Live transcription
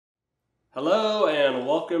Hello and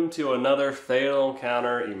welcome to another Fatal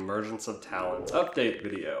Encounter Emergence of Talents update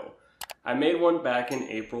video. I made one back in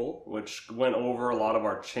April, which went over a lot of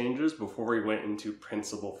our changes before we went into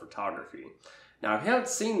principal photography. Now, if you haven't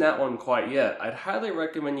seen that one quite yet, I'd highly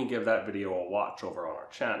recommend you give that video a watch over on our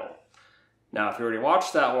channel. Now, if you already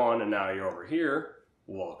watched that one and now you're over here,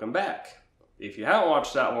 welcome back. If you haven't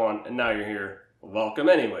watched that one and now you're here, welcome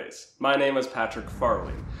anyways. My name is Patreck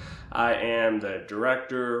Farley. I am the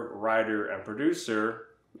director, writer, and producer,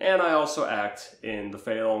 and I also act in the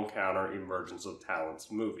Fatal Encounter Emergence of Talents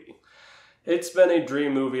movie. It's been a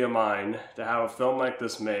dream movie of mine to have a film like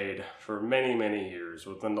this made for many, many years,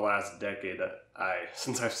 within the last decade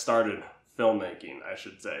since I've started filmmaking, I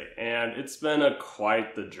should say, and it's been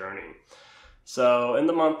quite the journey. So in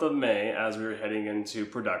the month of May, as we were heading into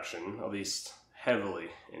production, at least heavily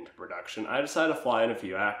into production, I decided to fly in a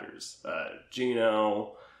few actors.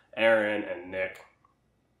 Gino, Aaron, and Nick.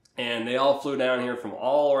 And they all flew down here from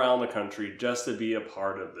all around the country just to be a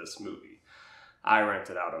part of this movie. I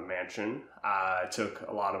rented out a mansion. I took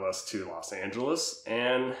a lot of us to Los Angeles,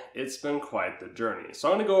 and it's been quite the journey. So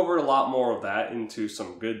I'm going to go over a lot more of that into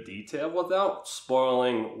some good detail without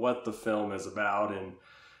spoiling what the film is about and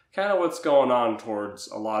kind of what's going on towards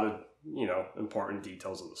a lot of, important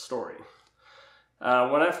details of the story.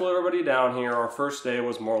 When I flew everybody down here, our first day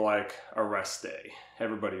was more like a rest day.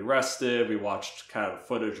 Everybody rested, we watched kind of the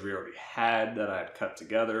footage we already had that I had cut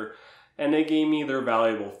together, and they gave me their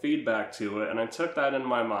valuable feedback to it, and I took that in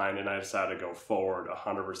my mind and I decided to go forward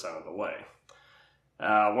 100% of the way.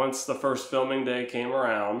 Once the first filming day came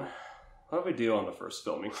around, what did we do on the first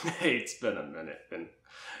filming day? It's been a minute, been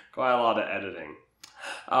quite a lot of editing.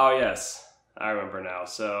 Oh yes, I remember now.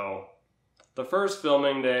 So the first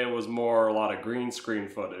filming day was more a lot of green screen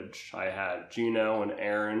footage. I had Gino and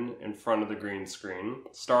Aaron in front of the green screen,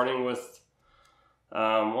 starting with,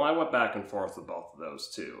 I went back and forth with both of those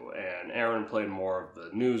two, and Aaron played more of the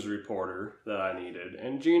news reporter that I needed,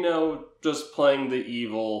 and Gino just playing the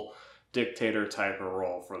evil dictator type of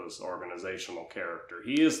role for this organizational character.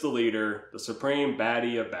 He is the leader, the supreme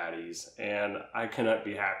baddie of baddies, and I cannot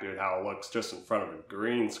be happy with how it looks just in front of a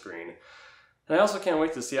green screen. And I also can't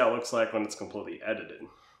wait to see how it looks like when it's completely edited.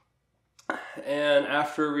 And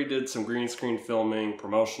after we did some green screen filming,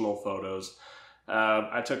 promotional photos,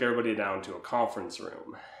 I took everybody down to a conference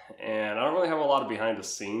room. And I don't really have a lot of behind the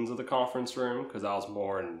scenes of the conference room because I was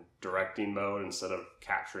more in directing mode instead of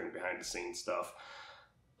capturing behind the scenes stuff.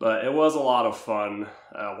 But it was a lot of fun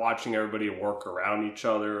watching everybody work around each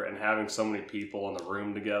other and having so many people in the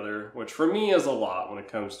room together, which for me is a lot when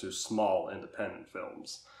it comes to small independent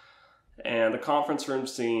films. And the conference room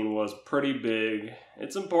scene was pretty big.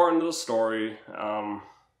 It's important to the story.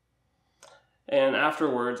 And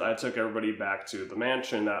afterwards, I took everybody back to the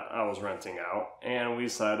mansion that I was renting out, and we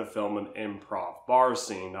decided to film an improv bar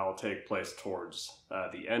scene that will take place towards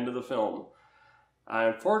the end of the film. I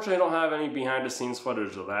unfortunately don't have any behind the scenes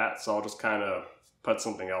footage of that, so I'll just kind of put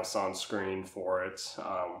something else on screen for it,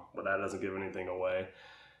 but that doesn't give anything away.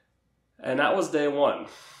 And that was day one.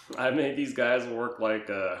 I made these guys work like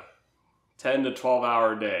a 10 to 12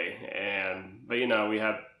 hour day, but we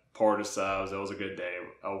had porta subs. It was a good day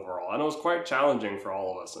overall, and it was quite challenging for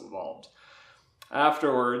all of us involved.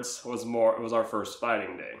 Afterwards it was our first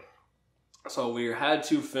fighting day. So we had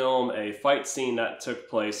to film a fight scene that took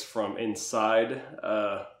place from inside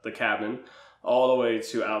the cabin all the way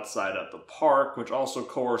to outside at the park, which also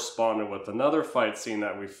corresponded with another fight scene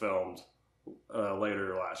that we filmed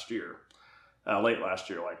late last year,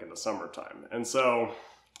 like in the summertime. And so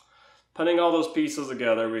putting all those pieces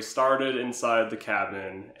together, we started inside the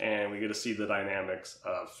cabin, and we get to see the dynamics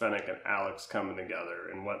of Fennec and Alex coming together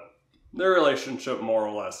and what their relationship more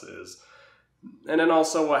or less is. And then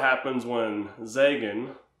also what happens when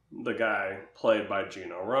Zagan, the guy played by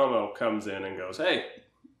Gino Romo, comes in and goes, "Hey,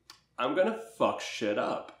 I'm gonna fuck shit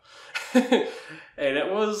up." And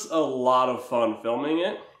it was a lot of fun filming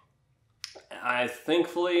it. I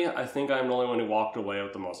think I'm the only one who walked away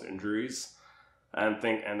with the most injuries. And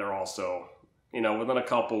they're also, within a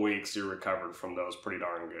couple weeks you're recovered from those pretty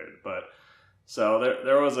darn good. But so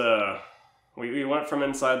there was we went from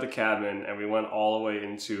inside the cabin and we went all the way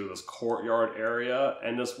into this courtyard area,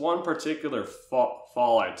 and this one particular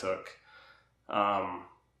fall I took,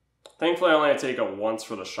 thankfully I only had to take it once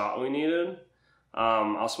for the shot we needed. I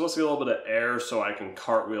was supposed to get a little bit of air so I can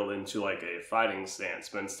cartwheel into like a fighting stance,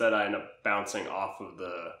 but instead I ended up bouncing off of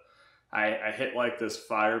I hit like this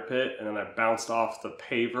fire pit, and then I bounced off the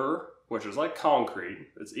paver, which is like concrete.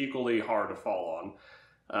 It's equally hard to fall on.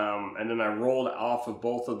 And then I rolled off of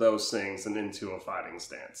both of those things and into a fighting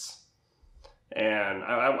stance. And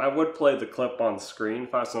I would play the clip on screen.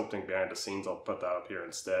 If I have something behind the scenes, I'll put that up here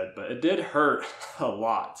instead. But it did hurt a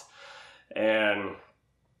lot. And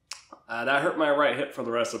that hurt my right hip for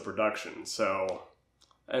the rest of production. So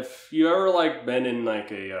if you ever like been in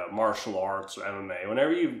like a martial arts or MMA,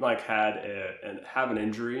 whenever you like have an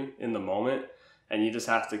injury in the moment and you just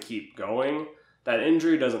have to keep going, that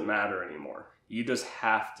injury doesn't matter anymore. You just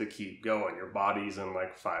have to keep going. Your body's in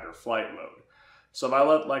like fight or flight mode. So if I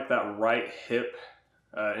let like that right hip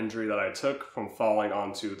injury that I took from falling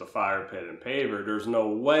onto the fire pit and paver, there's no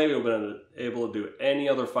way we would have been able to do any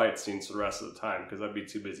other fight scenes for the rest of the time because I'd be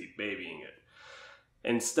too busy babying it.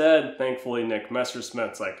 Instead, thankfully, Nick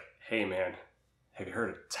Messersmith's like, hey man, have you heard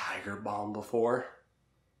of Tiger Balm before?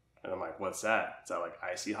 And I'm like, what's that? Is that like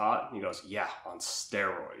icy hot? And he goes, yeah, on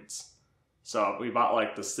steroids. So we bought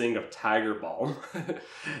like this thing of Tiger Balm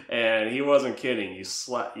and he wasn't kidding.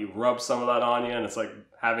 You rub some of that on you and it's like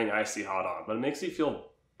having icy hot on, but it makes you feel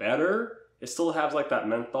better. It still has like that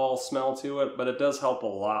menthol smell to it, but it does help a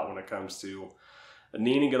lot when it comes to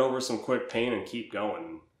needing to get over some quick pain and keep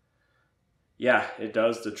going. Yeah, it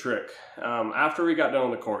does the trick. After we got done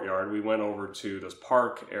in the courtyard, we went over to this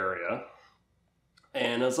park area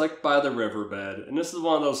and it's like by the riverbed. And this is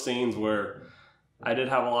one of those scenes where I did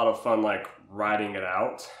have a lot of fun like writing it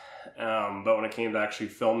out, but when it came to actually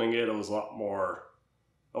filming it, it was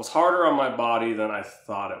harder on my body than I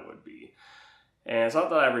thought it would be. And it's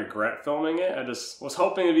not that I regret filming it, I just was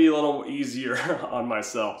hoping to be a little easier on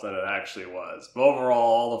myself than it actually was. But overall,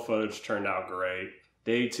 all the footage turned out great.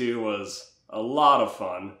 Day 2 was a lot of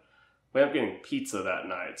fun. We ended up getting pizza that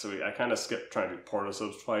night, so I kind of skipped trying to do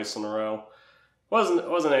portasubs twice in a row. It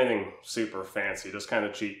wasn't anything super fancy, just kind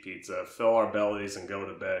of cheap pizza, fill our bellies and go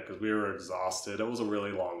to bed because we were exhausted. It was a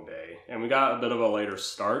really long day. And we got a bit of a later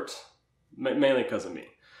start, mainly because of me.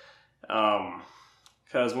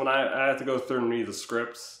 Because when I had to go through and read the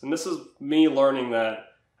scripts, and this is me learning that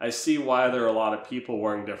I see why there are a lot of people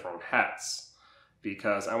wearing different hats.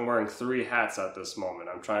 Because I'm wearing 3 hats at this moment.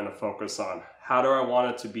 I'm trying to focus on how do I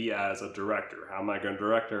want it to be as a director? How am I going to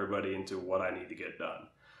direct everybody into what I need to get done?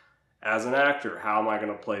 As an actor, how am I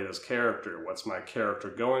going to play this character? What's my character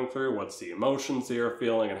going through? What's the emotions they are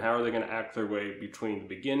feeling? And how are they going to act their way between the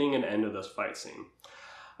beginning and end of this fight scene?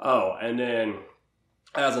 Oh, and then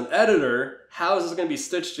as an editor, how is this going to be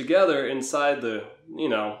stitched together inside the,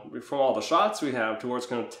 from all the shots we have to where it's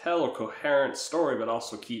going to tell a coherent story, but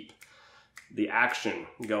also keep the action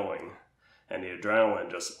going and the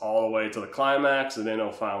adrenaline just all the way to the climax, and then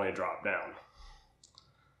it'll finally drop down.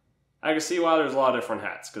 I can see why there's a lot of different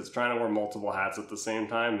hats, because trying to wear multiple hats at the same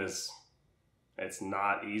time it's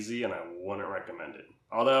not easy, and I wouldn't recommend it.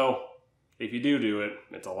 Although, if you do it,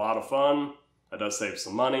 it's a lot of fun, it does save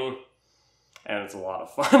some money, and it's a lot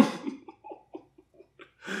of fun.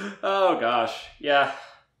 Oh gosh, yeah.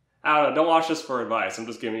 I don't know, don't watch this for advice, I'm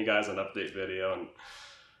just giving you guys an update video, and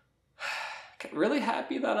really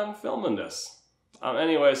happy that I'm filming this.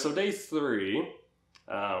 Anyway, so day 3,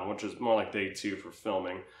 which is more like day 2 for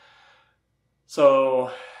filming.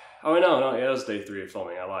 So, yeah, it was day 3 of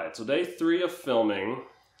filming, I lied. So day 3 of filming,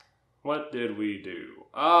 what did we do?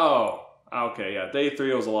 Oh, okay, yeah, day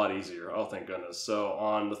 3 was a lot easier. Oh, thank goodness. So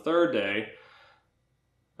on the 3rd day,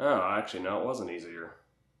 actually, no, it wasn't easier.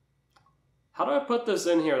 How do I put this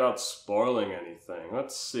in here without spoiling anything?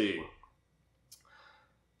 Let's see.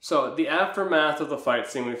 So, the aftermath of the fight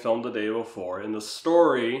scene we filmed the day before, in the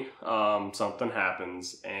story, something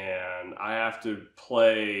happens, and I have to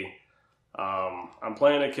play, I'm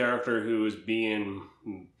playing a character who is being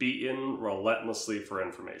beaten relentlessly for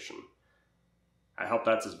information. I hope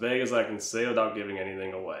that's as vague as I can say without giving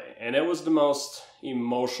anything away. And it was the most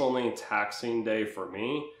emotionally taxing day for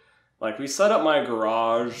me. Like, we set up my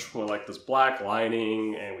garage with like this black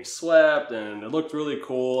lighting, and we slept, and it looked really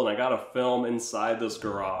cool, and I got to film inside this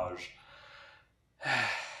garage.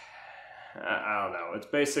 I don't know, it's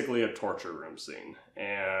basically a torture room scene,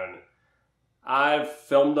 and I've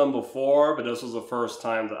filmed them before, but this was the first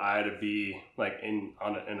time that I had to be like in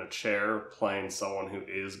a chair playing someone who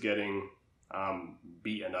is getting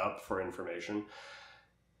beaten up for information.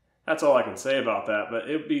 That's all I can say about that, but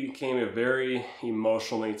it became a very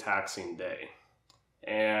emotionally taxing day.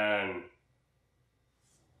 And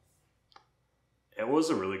it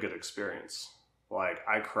was a really good experience. Like,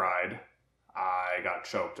 I cried, I got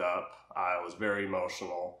choked up, I was very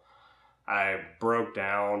emotional, I broke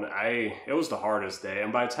down, it was the hardest day.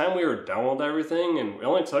 And by the time we were done with everything, and it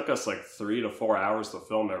only took us like 3 to 4 hours to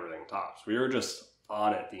film everything tops. We were just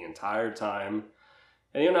on it the entire time.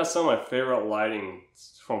 And even that's some of my favorite lighting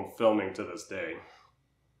from filming to this day.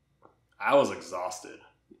 I was exhausted.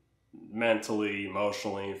 mentally,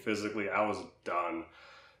 emotionally, physically, I was done.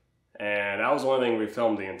 And that was one thing we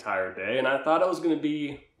filmed the entire day, and I thought it was going to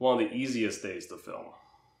be one of the easiest days to film.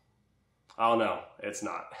 Oh no, it's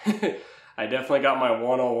not. I definitely got my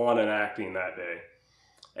 101 in acting that day.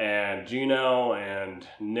 And Gino and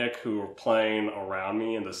Nick, who were playing around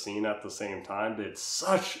me in the scene at the same time, did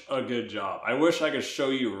such a good job. I wish I could show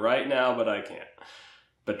you right now, but I can't.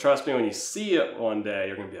 But trust me, when you see it one day,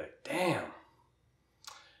 you're going to be like, damn.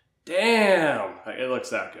 Damn. It looks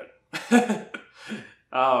that good.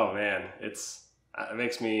 Oh man, it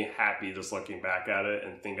makes me happy just looking back at it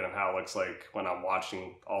and thinking of how it looks like when I'm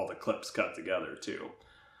watching all the clips cut together too.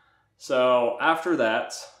 So after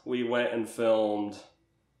that, we went and filmed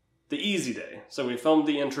the easy day. So we filmed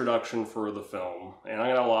the introduction for the film, and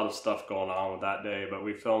I got a lot of stuff going on with that day, but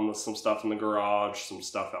we filmed some stuff in the garage, some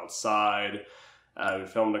stuff outside. We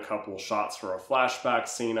filmed a couple shots for a flashback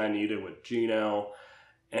scene I needed with Gino,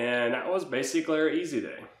 and that was basically our easy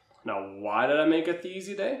day. Now, why did I make it the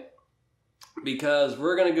easy day? Because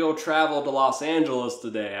we're going to go travel to Los Angeles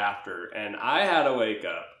the day after, and I had to wake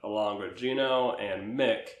up along with Gino and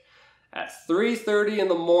Mick at 3:30 in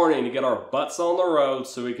the morning to get our butts on the road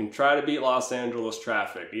so we can try to beat Los Angeles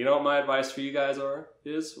traffic. You know what my advice for you guys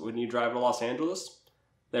is when you drive to Los Angeles?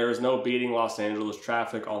 There is no beating Los Angeles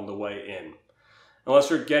traffic on the way in. Unless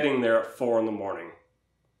you're getting there at 4 in the morning.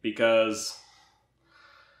 Because,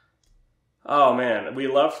 oh man, we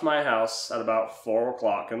left my house at about 4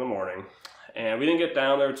 o'clock in the morning. And we didn't get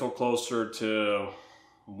down there until closer to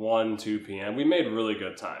 1, 2 p.m. We made really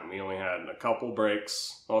good time. We only had a couple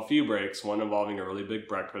breaks, well, a few breaks, one involving a really big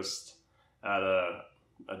breakfast at a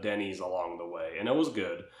Denny's along the way, and it was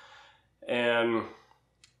good.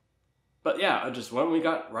 But yeah, when we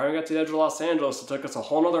got to the edge of Los Angeles, it took us a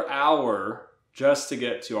whole nother hour just to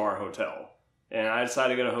get to our hotel. And I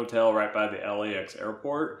decided to get a hotel right by the LAX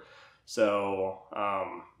airport. So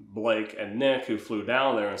Blake and Nick, who flew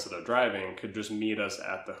down there instead of driving, could just meet us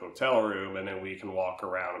at the hotel room, and then we can walk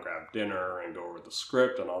around and grab dinner and go over the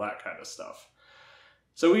script and all that kind of stuff.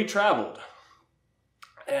 So we traveled.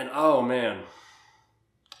 And oh man,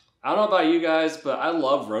 I don't know about you guys, but I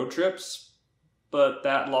love road trips, but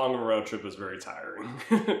that long of a road trip is very tiring.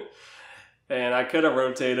 And I could have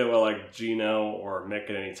rotated with like Gino or Mick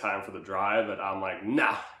at any time for the drive, but I'm like,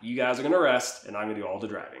 nah, you guys are going to rest and I'm going to do all the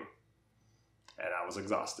driving. And I was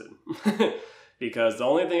exhausted. Because the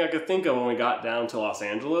only thing I could think of when we got down to Los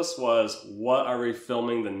Angeles was, what are we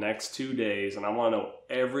filming the next 2 days? And I want to know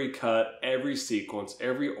every cut, every sequence,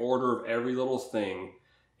 every order of every little thing,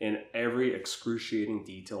 in every excruciating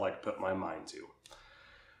detail I could put my mind to.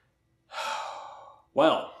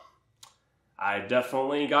 Well, I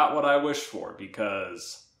definitely got what I wished for,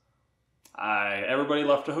 because everybody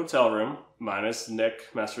left a hotel room, minus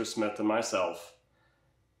Nick Messersmith and myself.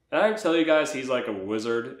 And I can tell you guys, he's like a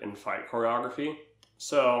wizard in fight choreography.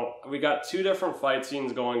 So we got 2 different fight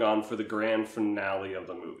scenes going on for the grand finale of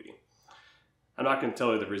the movie. I'm not going to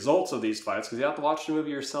tell you the results of these fights, because you have to watch the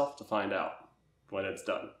movie yourself to find out when it's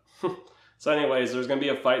done. So anyways, there's going to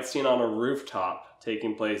be a fight scene on a rooftop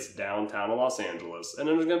taking place downtown in Los Angeles. And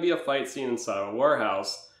then there's going to be a fight scene inside a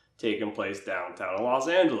warehouse taking place downtown in Los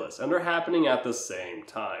Angeles. And they're happening at the same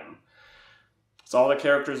time. So all the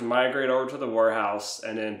characters migrate over to the warehouse,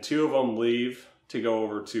 and then 2 of them leave to go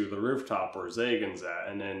over to the rooftop where Zagan's at.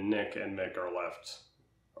 And then Nick and Mick are left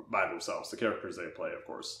by themselves. The characters they play, of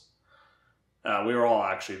course. We were all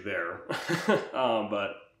actually there.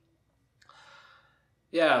 But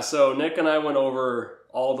yeah, so Nick and I went over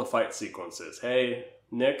all the fight sequences. Hey,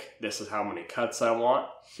 Nick, this is how many cuts I want.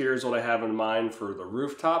 Here's what I have in mind for the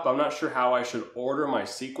rooftop. I'm not sure how I should order my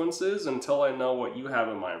sequences until I know what you have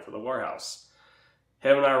in mind for the warehouse.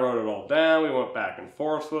 Him and I wrote it all down. We went back and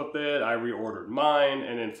forth with it. I reordered mine,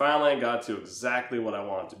 and then finally I got to exactly what I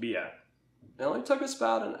wanted to be at. It only took us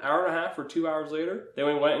about an hour and a half or 2 hours later. Then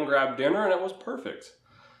we went and grabbed dinner, and it was perfect.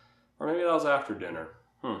 Or maybe that was after dinner.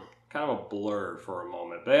 Kind of a blur for a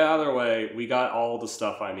moment. But either way, we got all the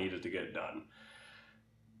stuff I needed to get done.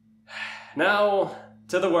 Now,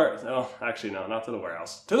 to the warehouse. Oh, actually, no, not to the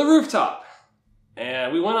warehouse. To the rooftop.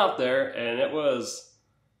 And we went up there, and it was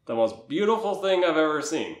the most beautiful thing I've ever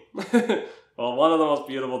seen. Well, one of the most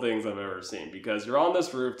beautiful things I've ever seen. Because you're on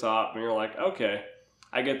this rooftop, and you're like, okay,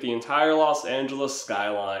 I get the entire Los Angeles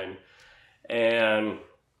skyline, and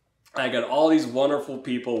I got all these wonderful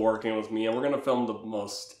people working with me, and we're going to film the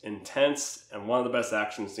most intense and one of the best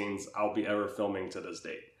action scenes I'll be ever filming to this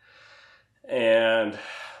date. And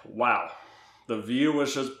wow, the view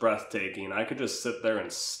was just breathtaking. I could just sit there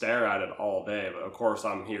and stare at it all day, but of course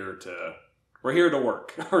we're here to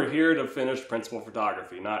work. We're here to finish principal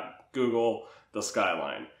photography, not Google the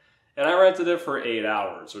skyline. And I rented it for 8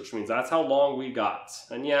 hours, which means that's how long we got.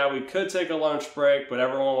 And yeah, we could take a lunch break, but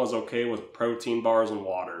everyone was okay with protein bars and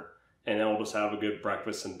water. And then we'll just have a good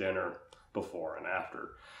breakfast and dinner before and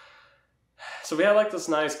after. So we had like this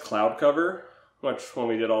nice cloud cover, which when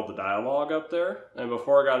we did all the dialogue up there, and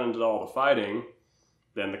before I got into all the fighting,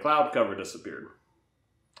 then the cloud cover disappeared.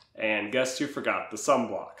 And guess who forgot? The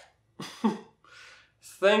sunblock.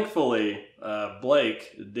 Thankfully,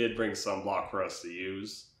 Blake did bring sunblock for us to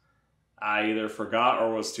use. I either forgot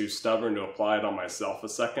or was too stubborn to apply it on myself a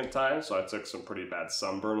second time, so I took some pretty bad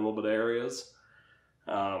sunburn in a little bit of areas.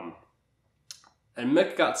 And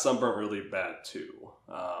Mick got sunburnt really bad too.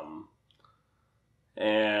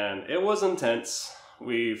 And it was intense.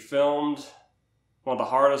 We filmed one of the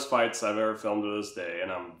hardest fights I've ever filmed to this day,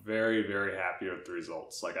 and I'm very, very happy with the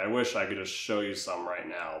results. Like, I wish I could just show you some right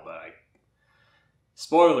now, but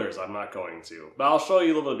spoilers, I'm not going to. But I'll show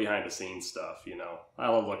you a little bit of behind the scenes stuff, you know. I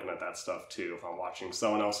love looking at that stuff too if I'm watching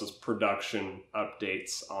someone else's production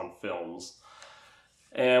updates on films.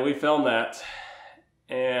 And we filmed that.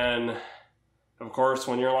 And of course,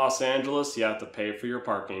 when you're in Los Angeles, you have to pay for your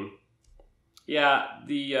parking. Yeah,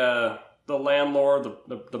 the landlord,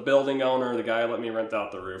 the building owner, the guy who let me rent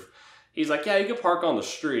out the roof, he's like, yeah, you can park on the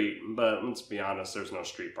street, but let's be honest, there's no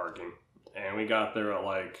street parking. And we got there at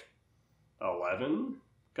like 11,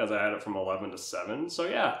 because I had it from 11 to 7. So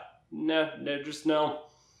yeah, just no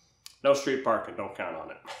street parking. Don't count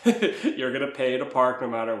on it. You're going to pay to park no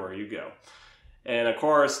matter where you go. And of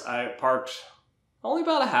course, I parked only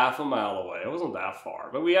about a half a mile away. It wasn't that far,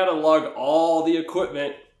 but we had to lug all the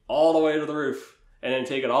equipment all the way to the roof and then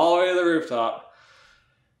take it all the way to the rooftop.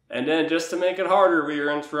 And then just to make it harder, we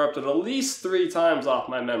were interrupted at least 3 times off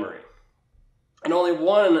my memory. And only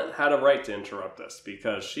one had a right to interrupt us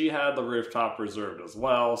because she had the rooftop reserved as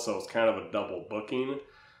well, so it's kind of a double booking.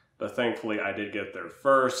 But thankfully, I did get there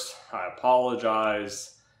first. I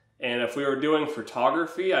apologized. And if we were doing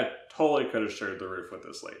photography, I totally could have shared the roof with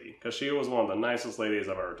this lady because she was one of the nicest ladies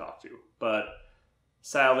I've ever talked to. But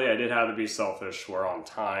sadly, I did have to be selfish. We're on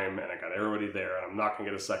time, and I got everybody there, and I'm not going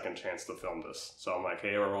to get a second chance to film this. So I'm like,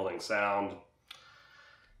 hey, we're rolling sound.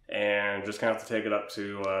 And just kind of have to take it up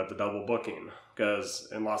to the double booking. Because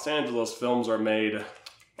in Los Angeles, films are made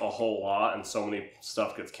a whole lot and so many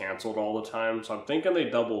stuff gets canceled all the time. So I'm thinking they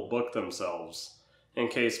double book themselves in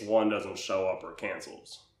case one doesn't show up or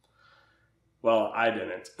cancels. Well, I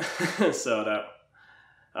didn't. So that,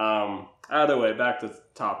 either way, back to the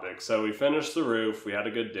topic. So we finished the roof, we had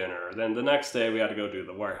a good dinner. Then the next day we had to go do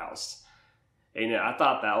the warehouse. And yeah, I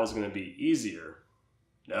thought that was going to be easier.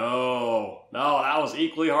 No, that was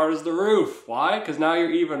equally hard as the roof. Why? Because now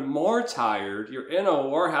you're even more tired. You're in a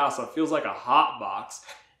warehouse that feels like a hot box,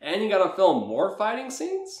 and you gotta film more fighting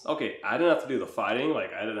scenes? Okay, I didn't have to do the fighting.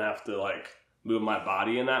 Like, I didn't have to, like, move my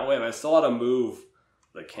body in that way, but I still had to move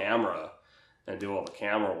the camera and do all the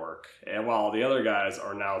camera work. And while the other guys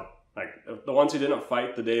are now, like, the ones who didn't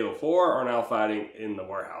fight the day before are now fighting in the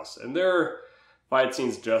warehouse. And their fight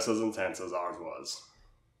scenes just as intense as ours was.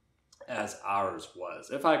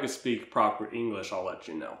 If I could speak proper English, I'll let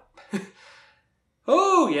you know.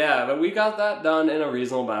 Oh yeah, but we got that done in a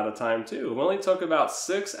reasonable amount of time too. It only took about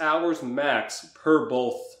 6 hours max per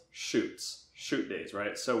both shoot days,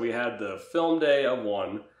 right? So we had the film day of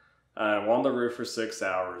one on the roof for 6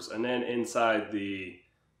 hours, and then inside the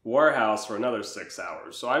warehouse for another 6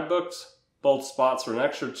 hours. So I booked both spots for an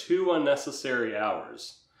extra 2 unnecessary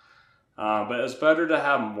hours. But it's better to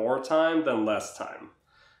have more time than less time.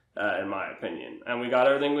 In my opinion. And we got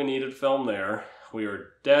everything we needed filmed there. We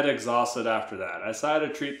were dead exhausted after that. I decided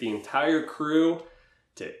to treat the entire crew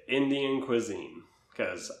to Indian cuisine.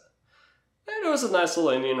 Because there was a nice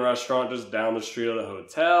little Indian restaurant just down the street of the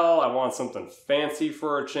hotel. I want something fancy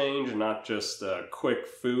for a change and not just quick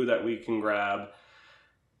food that we can grab.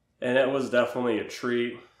 And it was definitely a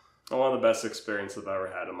treat. One of the best experiences I've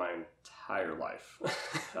ever had in my entire life.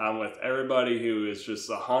 I'm with everybody who is just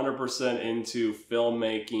 100% into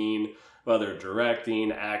filmmaking, whether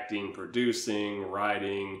directing, acting, producing,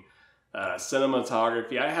 writing,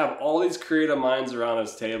 cinematography. I have all these creative minds around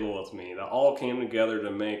this table with me that all came together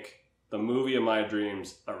to make the movie of my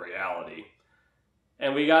dreams a reality.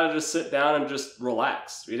 And we got to just sit down and just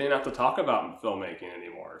relax. We didn't have to talk about filmmaking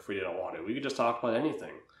anymore if we didn't want to. We could just talk about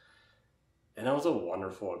anything. And it was a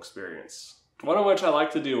wonderful experience. One of which I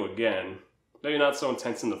like to do again. Maybe not so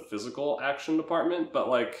intense in the physical action department, but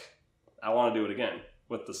like, I want to do it again.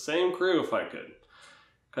 With the same crew if I could.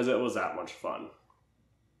 Because it was that much fun.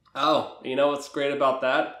 Oh, you know what's great about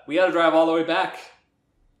that? We had to drive all the way back.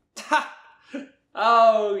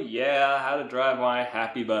 Oh yeah, I had to drive my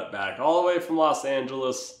happy butt back. All the way from Los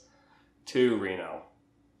Angeles to Reno.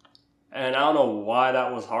 And I don't know why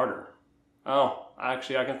that was harder. Oh,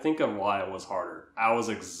 actually, I can think of why it was harder. I was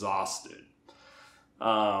exhausted.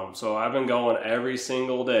 So I've been going every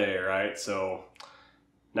single day, right? So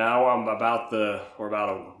now we're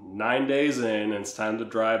about 9 days in, and it's time to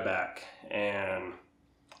drive back. And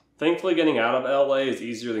thankfully getting out of LA is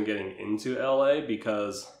easier than getting into LA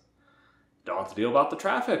because don't have to deal about the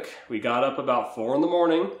traffic. We got up about 4 in the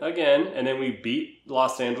morning again, and then we beat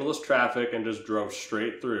Los Angeles traffic and just drove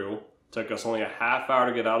straight through. Took us only a half hour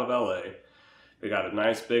to get out of LA. We got a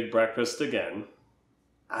nice big breakfast again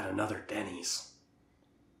at another Denny's.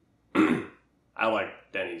 I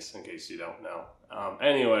like Denny's, in case you don't know.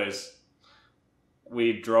 Anyways,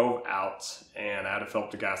 we drove out, and I had to fill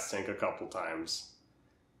up the gas tank a couple times.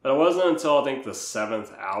 But it wasn't until I think the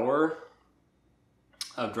 7th hour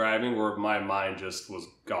of driving where my mind just was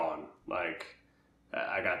gone. Like,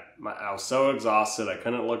 I was so exhausted, I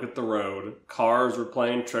couldn't look at the road. Cars were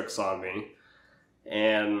playing tricks on me.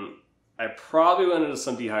 And I probably went into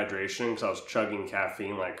some dehydration because I was chugging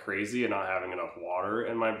caffeine like crazy and not having enough water.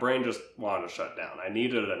 And my brain just wanted to shut down. I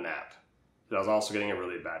needed a nap. I was also getting a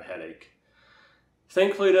really bad headache.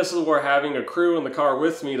 Thankfully, this is where having a crew in the car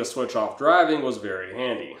with me to switch off driving was very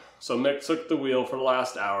handy. So Mick took the wheel for the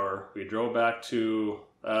last hour. We drove back to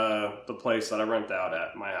the place that I rent out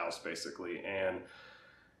at, my house basically, and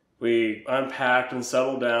we unpacked and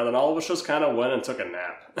settled down, and all of us just kind of went and took a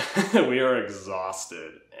nap. We were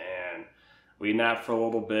exhausted, and we napped for a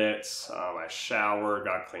little bit. I showered,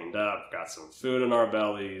 got cleaned up, got some food in our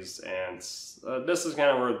bellies, and this is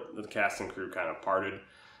kind of where the cast and crew kind of parted.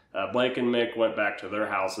 Blake and Mick went back to their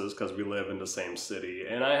houses because we live in the same city,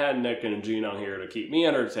 and I had Nick and Gino here to keep me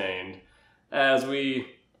entertained as we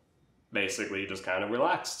basically just kind of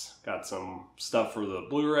relaxed. Got some stuff for the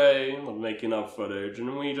Blu-ray, making up footage,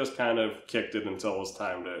 and we just kind of kicked it until it was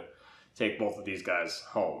time to take both of these guys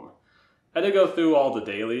home. I did go through all the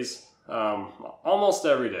dailies almost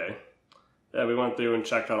every day. We went through and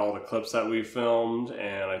checked out all the clips that we filmed,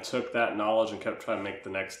 and I took that knowledge and kept trying to make the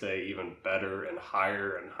next day even better and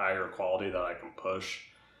higher quality that I can push.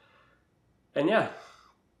 And yeah,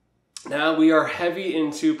 now we are heavy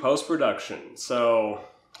into post-production. So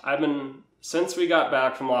since we got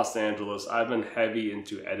back from Los Angeles, I've been heavy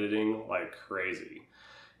into editing like crazy.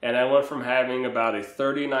 And I went from having about a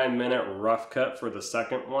 39-minute rough cut for the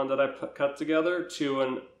second one that I cut together to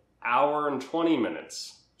an hour and 20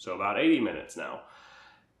 minutes. So about 80 minutes now.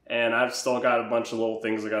 And I've still got a bunch of little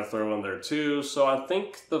things I got to throw in there too. So I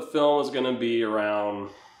think the film is going to be around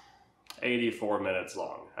 84 minutes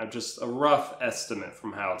long. I'm just a rough estimate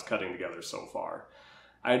from how it's cutting together so far.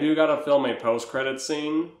 I do got to film a post-credit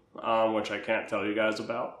scene, which I can't tell you guys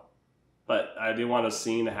about. But I do want a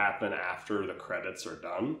scene to happen after the credits are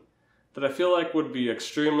done that I feel like would be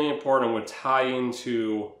extremely important, would tie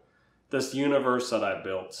into this universe that I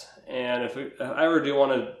built. And if I ever do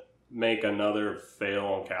want to make another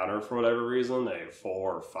fatal encounter for whatever reason, a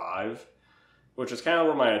 4 or 5, which is kind of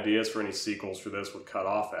where my ideas for any sequels for this would cut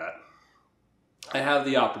off at, I have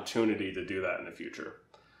the opportunity to do that in the future.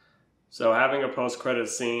 So having a post-credit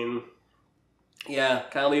scene, yeah,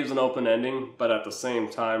 kind of leaves an open ending, but at the same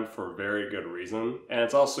time for very good reason. And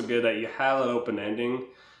it's also good that you have an open ending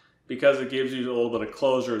because it gives you a little bit of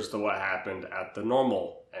closure as to what happened at the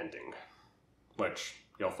normal ending, which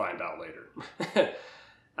you'll find out later.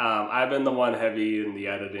 I've been the one heavy in the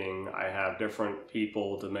editing. I have different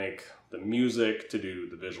people to make the music, to do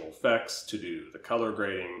the visual effects, to do the color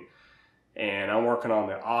grading, and I'm working on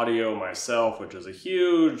the audio myself, which is a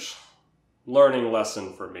huge learning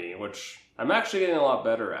lesson for me, which I'm actually getting a lot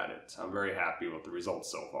better at it. I'm very happy with the results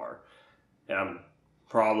so far. And I'm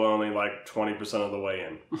probably only like 20% of the way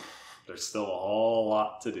in. There's still a whole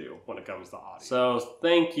lot to do when it comes to audio. So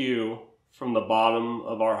thank you from the bottom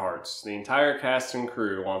of our hearts. The entire cast and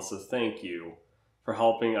crew wants to thank you for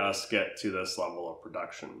helping us get to this level of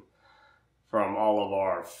production. From all of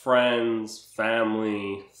our friends,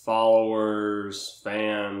 family, followers,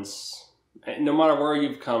 fans, no matter where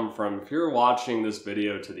you've come from, if you're watching this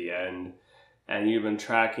video to the end and you've been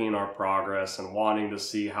tracking our progress and wanting to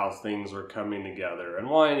see how things are coming together and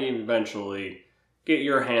wanting to eventually get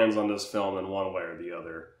your hands on this film in one way or the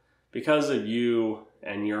other, because of you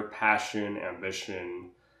and your passion,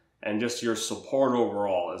 ambition, and just your support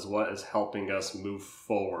overall is what is helping us move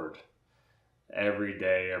forward every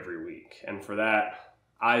day, every week. And for that,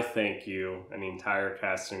 I thank you, and the entire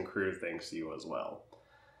cast and crew thanks you as well.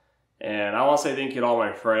 And I want to say thank you to all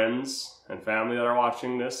my friends and family that are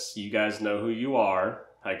watching this. You guys know who you are.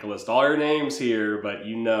 I can list all your names here, but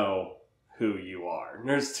you know who you are.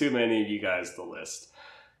 There's too many of you guys to list.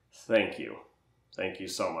 Thank you. Thank you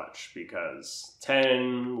so much, because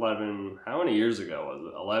 10, 11, how many years ago was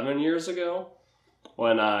it? 11 years ago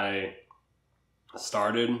when I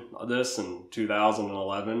started this in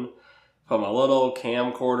 2011, from a little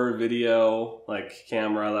camcorder video like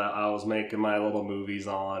camera that I was making my little movies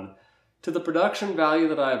on, to the production value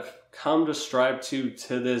that I've come to strive to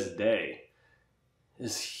this day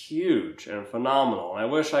is huge and phenomenal. I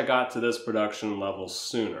wish I got to this production level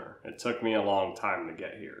sooner. It took me a long time to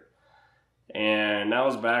get here. And that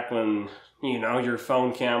was back when, you know, your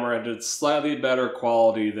phone camera did slightly better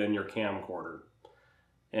quality than your camcorder.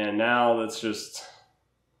 And now it's just,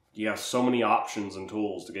 you have so many options and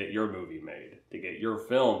tools to get your movie made, to get your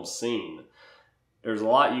film seen. There's a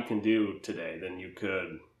lot you can do today than you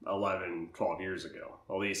could 11, 12 years ago.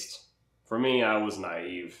 At least for me, I was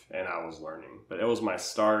naive and I was learning. But it was my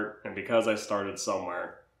start, and because I started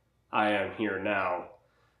somewhere, I am here now,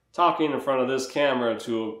 talking in front of this camera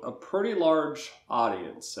to a pretty large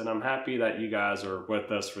audience. And I'm happy that you guys are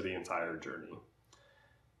with us for the entire journey.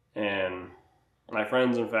 And my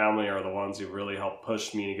friends and family are the ones who really helped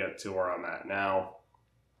push me to get to where I'm at now.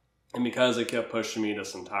 And because they kept pushing me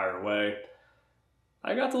this entire way,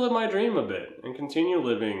 I got to live my dream a bit and continue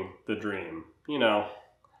living the dream, you know.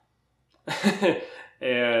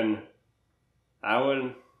 And I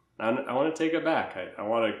want to take it back. I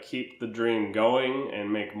want to keep the dream going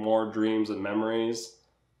and make more dreams and memories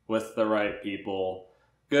with the right people,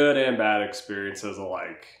 good and bad experiences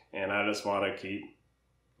alike. And I just want to keep,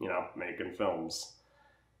 you know, making films.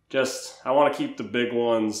 I want to keep the big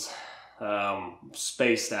ones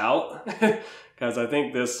spaced out, because I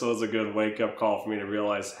think this was a good wake-up call for me to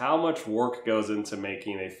realize how much work goes into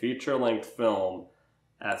making a feature-length film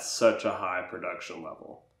at such a high production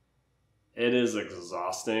level. It is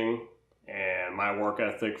exhausting, and my work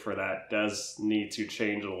ethic for that does need to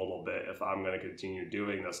change a little bit if I'm going to continue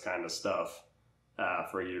doing this kind of stuff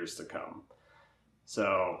for years to come.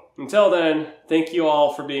 So until then, thank you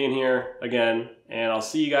all for being here again, and I'll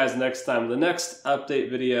see you guys next time, the next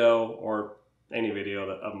update video, or any video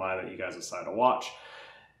of mine that you guys decide to watch.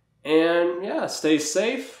 And yeah, stay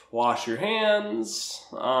safe, wash your hands,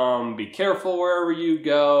 be careful wherever you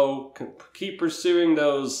go, keep pursuing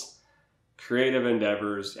those creative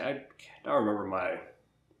endeavors. I don't remember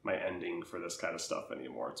my ending for this kind of stuff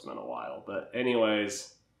anymore. It's been a while. But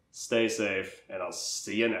anyways, stay safe, and I'll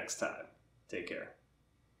see you next time. Take care.